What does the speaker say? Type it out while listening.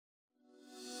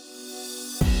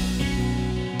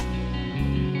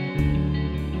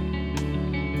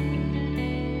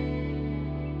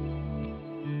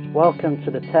Welcome to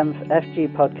the 10th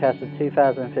FG podcast of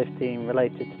 2015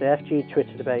 related to the FG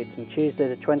Twitter debate on Tuesday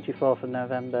the 24th of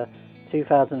November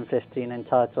 2015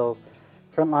 entitled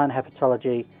Frontline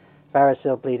Hepatology,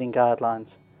 Variceal Bleeding Guidelines.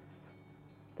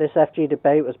 This FG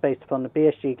debate was based upon the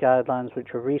BSG guidelines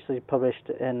which were recently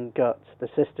published in Gut, the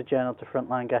sister journal to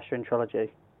Frontline Gastroenterology.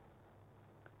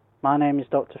 My name is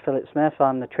Dr. Philip Smith.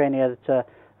 I'm the trainee editor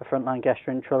of Frontline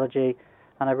Gastroenterology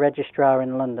and a registrar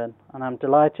in London, and I'm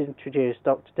delighted to introduce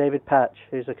Dr. David Patch,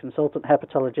 who's a consultant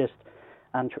hepatologist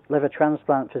and liver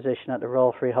transplant physician at the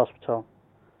Royal Free Hospital.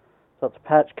 Dr.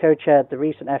 Patch co-chaired the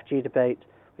recent FG debate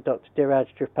with Dr. Dhiraj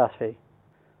Tripathi.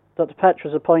 Dr. Patch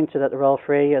was appointed at the Royal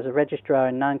Free as a registrar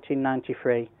in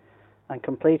 1993 and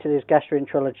completed his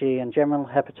gastroenterology and general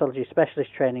hepatology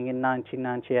specialist training in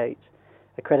 1998,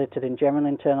 accredited in general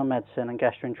internal medicine and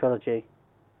gastroenterology.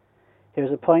 He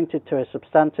was appointed to a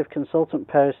substantive consultant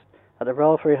post at the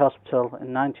Royal Free Hospital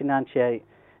in 1998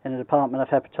 in the Department of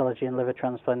Hepatology and Liver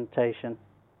Transplantation.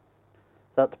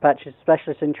 Dr. Patch's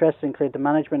specialist interests include the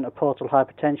management of portal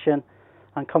hypertension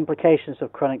and complications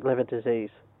of chronic liver disease.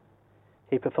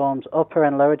 He performs upper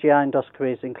and lower GI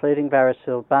endoscopies including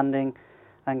variceal banding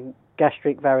and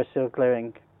gastric variceal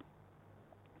gluing.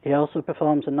 He also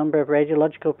performs a number of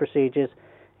radiological procedures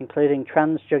including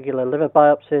transjugular liver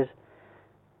biopsies,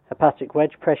 hepatic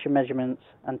wedge pressure measurements,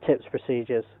 and TIPS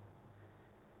procedures.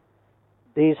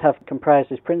 These have comprised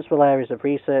his principal areas of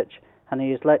research, and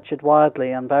he has lectured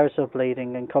widely on variceal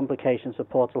bleeding and complications of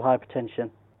portal hypertension.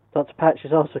 Dr. Patch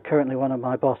is also currently one of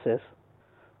my bosses.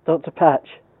 Dr. Patch,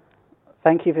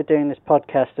 thank you for doing this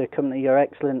podcast to accompany your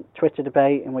excellent Twitter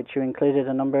debate in which you included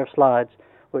a number of slides,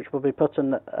 which will be put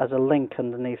on as a link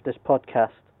underneath this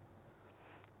podcast.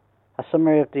 A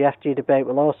summary of the FG debate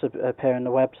will also appear on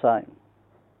the website.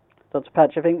 Dr.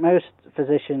 Patch, I think most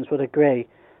physicians would agree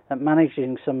that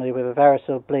managing somebody with a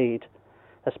variceal bleed,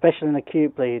 especially an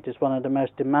acute bleed, is one of the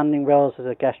most demanding roles as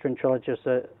a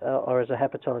gastroenterologist or as a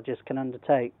hepatologist can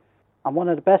undertake. And one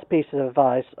of the best pieces of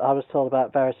advice I was told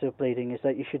about variceal bleeding is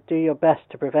that you should do your best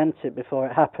to prevent it before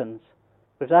it happens.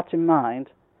 With that in mind,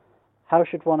 how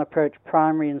should one approach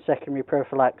primary and secondary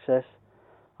prophylaxis,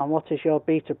 and what is your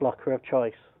beta blocker of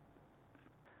choice?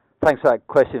 Thanks for that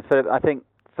question, Philip. I think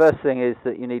first thing is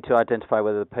that you need to identify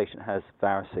whether the patient has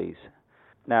varices.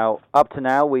 Now, up to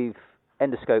now, we've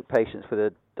endoscoped patients with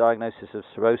a diagnosis of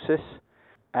cirrhosis,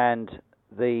 and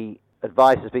the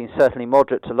advice has been certainly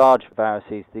moderate to large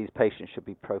varices. These patients should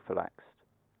be prophylaxed.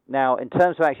 Now, in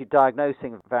terms of actually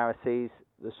diagnosing varices,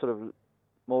 the sort of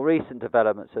more recent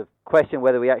developments have questioned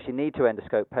whether we actually need to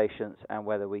endoscope patients and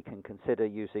whether we can consider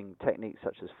using techniques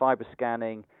such as fibre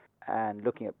scanning and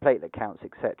looking at platelet counts,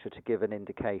 etc., to give an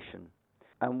indication.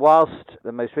 And whilst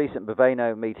the most recent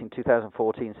Boveno meeting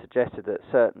 2014 suggested that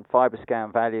certain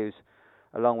FibroScan values,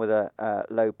 along with a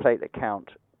low platelet count,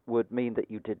 would mean that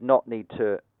you did not need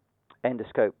to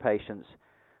endoscope patients,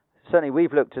 certainly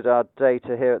we've looked at our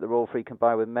data here at the Royal Free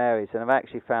combined with Mary's and have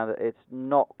actually found that it's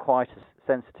not quite as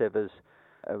sensitive as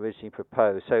originally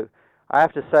proposed. So I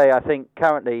have to say, I think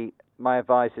currently my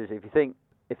advice is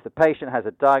if the patient has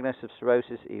a diagnosis of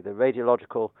cirrhosis, either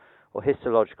radiological or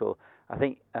histological, I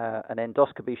think an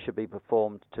endoscopy should be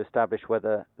performed to establish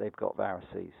whether they've got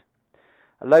varices.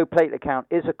 A low platelet count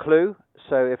is a clue,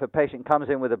 so if a patient comes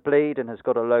in with a bleed and has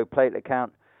got a low platelet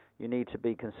count, you need to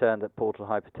be concerned that portal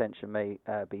hypertension may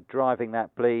be driving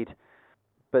that bleed.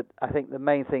 But I think the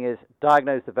main thing is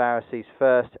diagnose the varices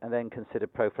first and then consider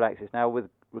prophylaxis. Now, with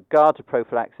regard to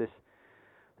prophylaxis,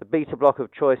 the beta blocker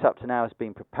of choice up to now has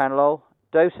been propranolol.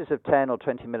 Doses of 10 or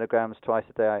 20 milligrams twice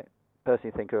a day, I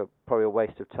personally think are probably a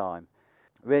waste of time.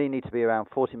 Really need to be around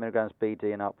 40 milligrams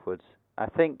BD and upwards. I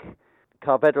think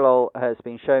carvedilol has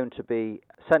been shown to be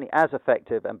certainly as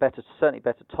effective and certainly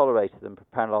better tolerated than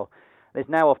propranolol. It's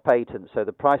now off patent, so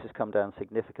the price has come down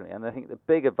significantly. And I think the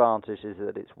big advantage is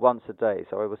that it's once a day.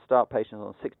 So I will start patients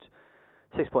on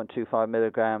 6.25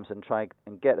 milligrams and try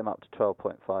and get them up to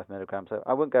 12.5 milligrams. So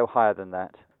I wouldn't go higher than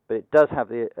that, but it does have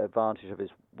the advantage of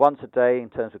it's once a day in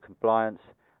terms of compliance,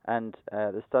 and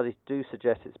the studies do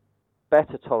suggest it's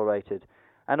better tolerated,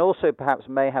 and also perhaps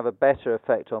may have a better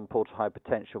effect on portal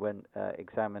hypertension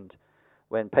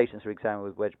when patients are examined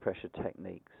with wedge pressure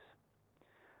techniques.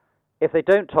 If they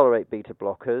don't tolerate beta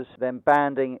blockers, then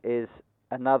banding is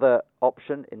another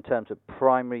option in terms of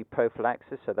primary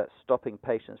prophylaxis, so that's stopping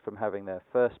patients from having their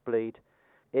first bleed.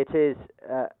 It is,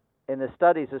 in the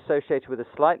studies, associated with a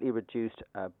slightly reduced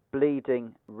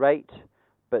bleeding rate,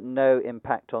 but no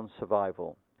impact on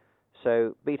survival.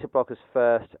 So beta blockers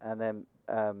first, and then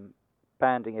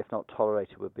banding, if not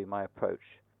tolerated, would be my approach.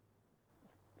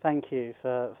 Thank you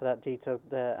for that detailed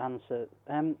answer.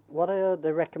 What are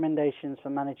the recommendations for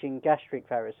managing gastric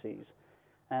varices?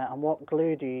 And what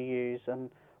glue do you use? And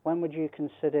when would you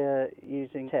consider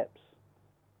using tips?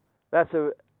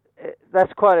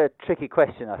 That's quite a tricky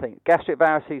question, I think. Gastric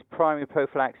varices, primary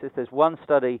prophylaxis. There's one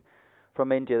study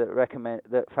from India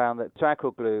that found that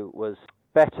acrylic glue was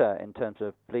better in terms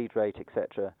of bleed rate,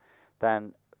 etc.,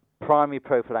 than primary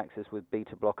prophylaxis with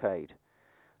beta blockade.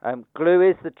 Glue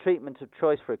is the treatment of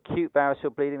choice for acute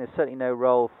variceal bleeding. There's certainly no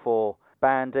role for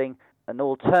banding. An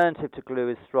alternative to glue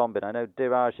is thrombin. I know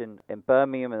Diraj in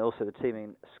Birmingham and also the team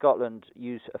in Scotland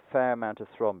use a fair amount of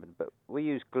thrombin, but we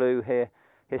use glue here,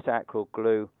 histoacryl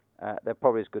glue. They're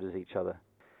probably as good as each other.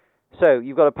 So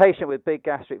you've got a patient with big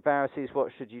gastric varices.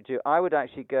 What should you do? I would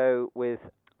actually go with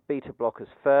beta blockers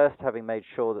first, having made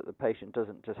sure that the patient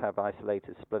doesn't just have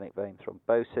isolated splenic vein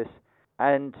thrombosis,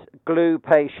 and glue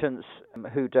patients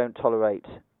who don't tolerate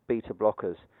beta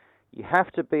blockers. You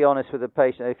have to be honest with the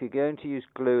patient. If you're going to use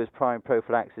glue as primary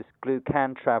prophylaxis, glue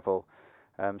can travel.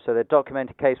 So there are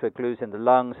documented cases where glue's in the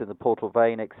lungs, in the portal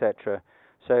vein, etc.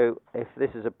 So if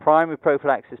this is a primary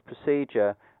prophylaxis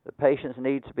procedure, the patients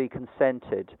need to be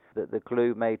consented that the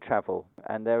glue may travel.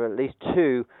 And there are at least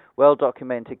 2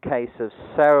 well-documented cases of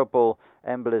cerebral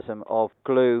embolism of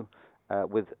glue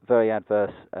with very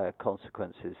adverse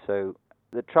consequences. So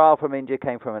the trial from India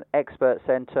came from an expert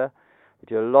centre.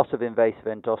 They do a lot of invasive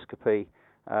endoscopy.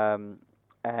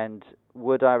 And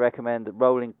would I recommend that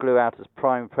rolling glue out as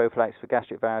primary prophylaxis for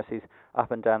gastric varices up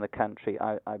and down the country?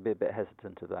 I'd be a bit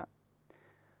hesitant of that.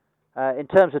 In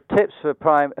terms of tips for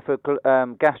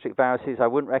gastric varices, I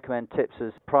wouldn't recommend tips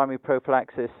as primary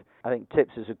prophylaxis. I think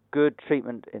tips is a good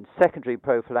treatment in secondary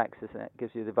prophylaxis, and it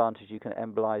gives you the advantage you can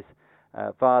embolize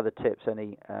via the tips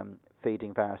any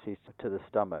feeding varices to the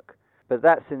stomach. But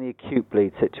that's in the acute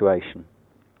bleed situation.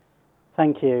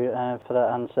 Thank you for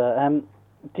that answer.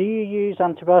 Do you use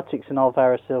antibiotics in all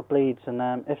variceal bleeds?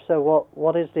 And if so,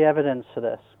 what is the evidence for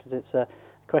this? Because it's a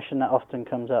question that often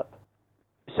comes up.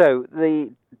 So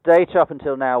the data up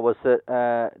until now was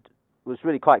that was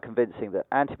really quite convincing that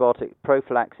antibiotic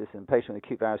prophylaxis in patients with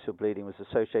acute variceal bleeding was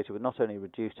associated with not only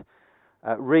reduced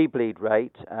rebleed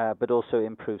rate but also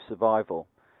improved survival.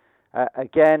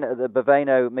 Again, at the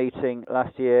Baveno meeting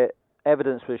last year,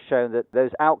 evidence was shown that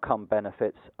those outcome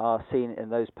benefits are seen in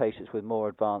those patients with more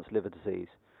advanced liver disease.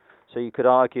 So you could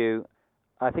argue,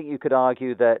 I think you could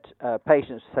argue that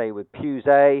patients, say, with Pews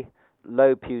A,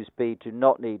 low Pews B, do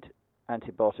not need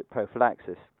antibiotic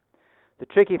prophylaxis. The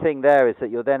tricky thing there is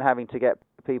that you're then having to get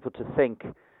people to think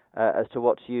as to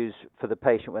what to use for the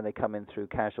patient when they come in through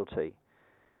casualty.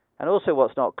 And also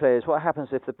what's not clear is what happens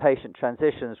if the patient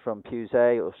transitions from Pews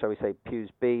A, or shall we say Pews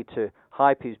B, to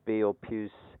high Pews B or Pews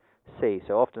C.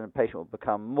 So often the patient will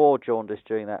become more jaundiced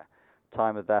during that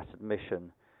time of that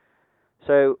admission.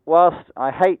 So whilst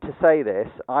I hate to say this,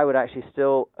 I would actually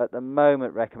still at the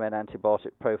moment recommend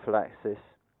antibiotic prophylaxis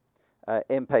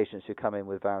in patients who come in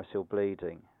with variceal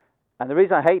bleeding. And the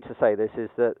reason I hate to say this is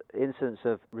that incidence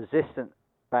of resistant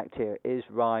bacteria is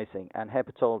rising, and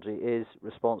hepatology is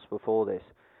responsible for this.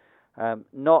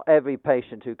 Not every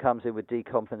patient who comes in with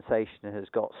decompensation has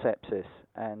got sepsis,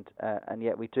 and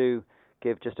yet we do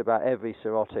give just about every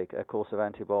cirrhotic a course of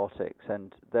antibiotics,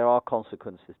 and there are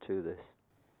consequences to this.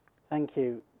 Thank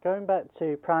you. Going back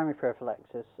to primary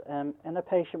prophylaxis, in a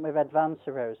patient with advanced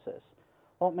cirrhosis,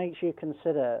 what makes you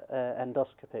consider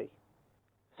endoscopy?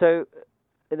 So,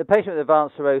 in the patient with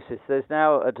advanced cirrhosis, there's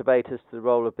now a debate as to the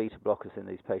role of beta blockers in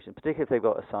these patients, particularly if they've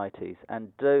got ascites, and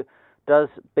does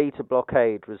beta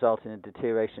blockade result in a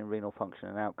deterioration in renal function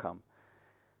and outcome?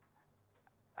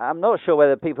 I'm not sure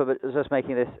whether people are just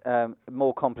making this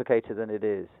more complicated than it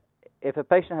is. If a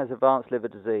patient has advanced liver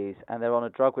disease and they're on a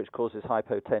drug which causes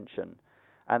hypotension,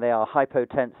 and they are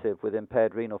hypotensive with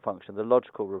impaired renal function, the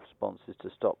logical response is to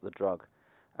stop the drug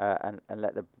and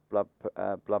let the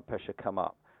blood pressure come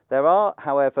up. There are,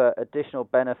 however, additional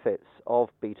benefits of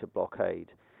beta blockade,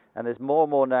 and there's more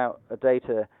and more now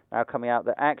data now coming out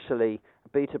that actually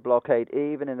beta blockade,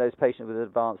 even in those patients with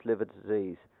advanced liver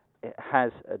disease, it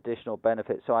has additional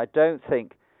benefits. So I don't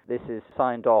think this is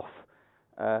signed off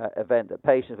event that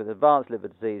patients with advanced liver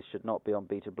disease should not be on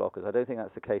beta blockers. I don't think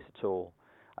that's the case at all.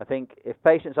 I think if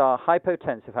patients are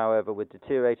hypotensive, however, with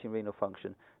deteriorating renal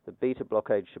function, the beta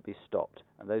blockade should be stopped,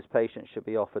 and those patients should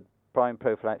be offered prime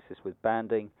prophylaxis with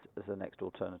banding as the next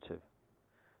alternative.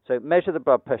 So measure the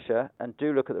blood pressure and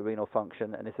do look at the renal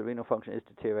function, and if the renal function is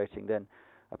deteriorating, then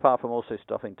apart from also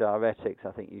stopping diuretics,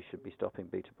 I think you should be stopping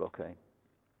beta blockade.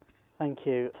 Thank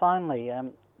you. Finally,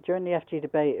 during the FG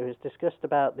debate, it was discussed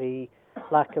about the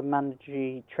lack of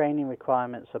mandatory training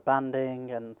requirements for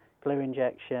banding and glue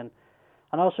injection.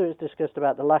 And also it's discussed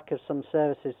about the lack of some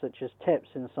services such as tips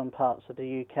in some parts of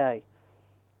the UK.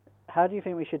 How do you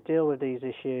think we should deal with these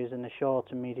issues in the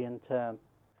short and medium term?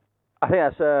 I think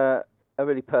that's a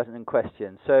really pertinent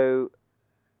question. So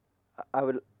I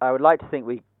would like to think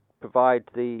we provide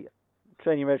the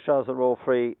training registrars that are all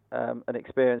free an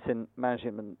experience in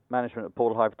management of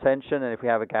portal hypertension, and if we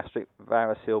have a gastric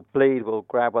variceal bleed, we'll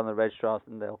grab one of the registrars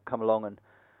and they'll come along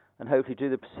and hopefully do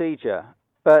the procedure.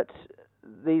 But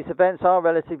these events are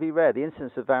relatively rare. The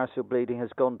incidence of variceal bleeding has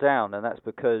gone down, and that's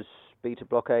because beta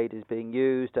blockade is being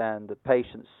used and the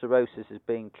patient's cirrhosis is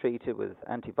being treated with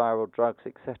antiviral drugs,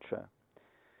 etc.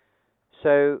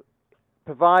 So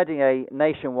providing a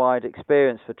nationwide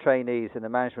experience for trainees in the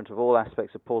management of all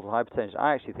aspects of portal hypertension,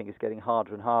 I actually think is getting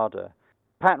harder and harder.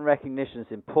 Pattern recognition is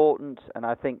important, and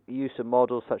I think the use of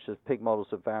models such as pig models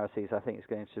of varices, I think is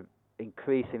going to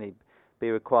increasingly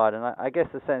be required. And I guess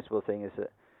the sensible thing is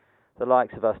that the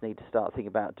likes of us need to start thinking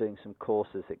about doing some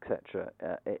courses, etc.,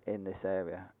 in this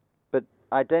area. But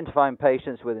identifying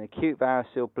patients with an acute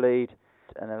variceal bleed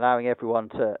and allowing everyone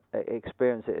to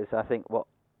experience it is, I think, what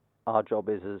our job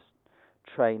is as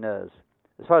trainers.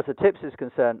 As far as the tips is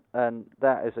concerned, and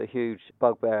that is a huge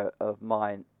bugbear of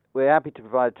mine, we're happy to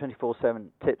provide a 24/7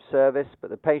 tip service, but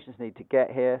the patients need to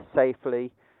get here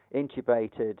safely,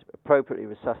 intubated, appropriately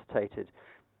resuscitated.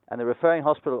 And the referring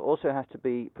hospital also has to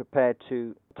be prepared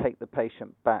to take the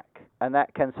patient back. And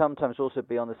that can sometimes also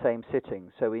be on the same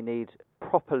sitting. So we need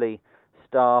properly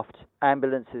staffed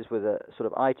ambulances with a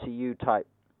sort of ITU type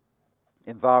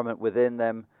environment within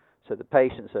them, so the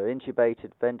patients are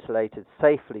intubated, ventilated,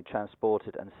 safely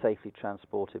transported and safely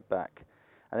transported back.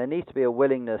 And there needs to be a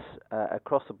willingness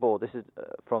across the board. This is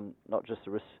from not just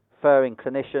the referring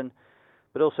clinician,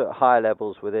 but also at higher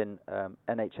levels within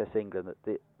NHS England,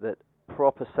 that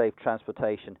proper safe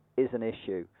transportation is an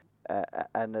issue,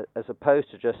 and as opposed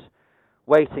to just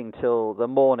waiting till the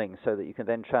morning so that you can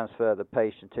then transfer the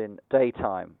patient in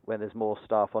daytime when there's more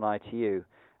staff on ITU.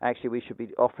 Actually, we should be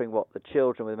offering what the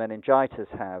children with meningitis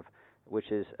have,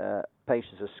 which is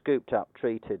patients are scooped up,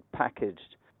 treated,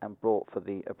 packaged, and brought for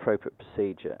the appropriate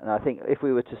procedure. And I think if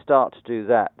we were to start to do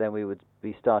that, then we would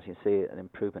be starting to see an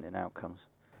improvement in outcomes.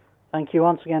 Thank you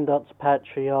once again, Dr. Patch,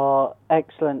 for your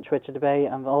excellent Twitter debate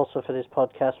and also for this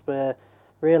podcast. We're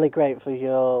really grateful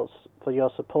for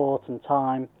your support and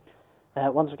time.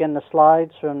 Once again, the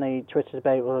slides from the Twitter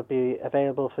debate will be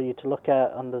available for you to look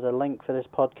at under the link for this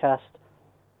podcast.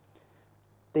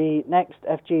 The next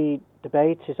FG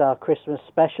debate is our Christmas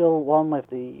special one with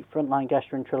the Frontline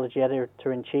Gastroenterology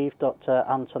Editor-in-Chief, Dr.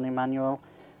 Anton Emanuel,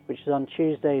 which is on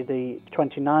Tuesday, the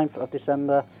 29th of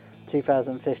December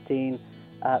 2015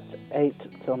 at 8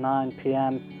 till 9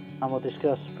 p.m. and we'll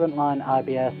discuss frontline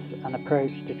IBS and approach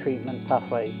to treatment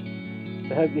pathways.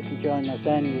 We hope you can join us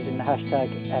then using the hashtag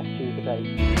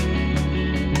FGDebate.